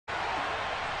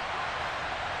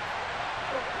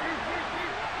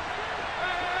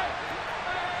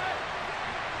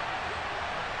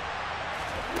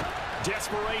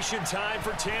desperation time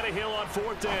for Tannehill on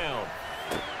 4th down.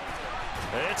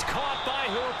 It's caught by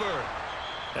Hooper.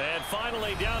 And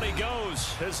finally, down he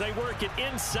goes as they work it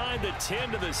inside the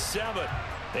 10 to the 7.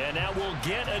 And now we'll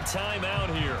get a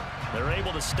timeout here. They're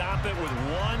able to stop it with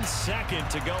 1 second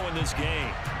to go in this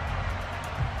game.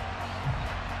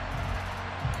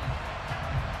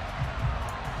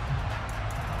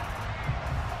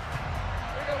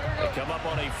 They come up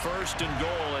on a 1st and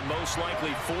goal, and most likely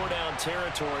 4-down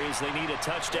territory as they need a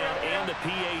touchdown and a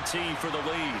PAT for the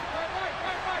lead.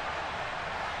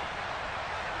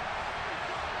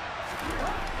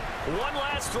 One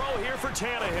last throw here for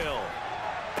Tannehill.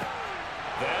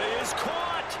 That is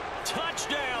caught.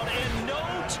 Touchdown, and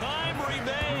no time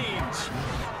remains.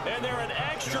 And they're an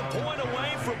extra point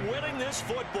away from winning this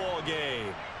football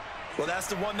game. Well, that's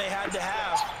the one they had to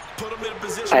have. Put them in a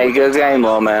position. Hey, good game,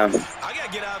 old man. I got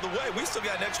to get out of the way. We still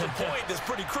got an extra point that's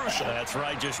pretty crucial. That's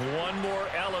right. Just one more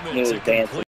element to complete.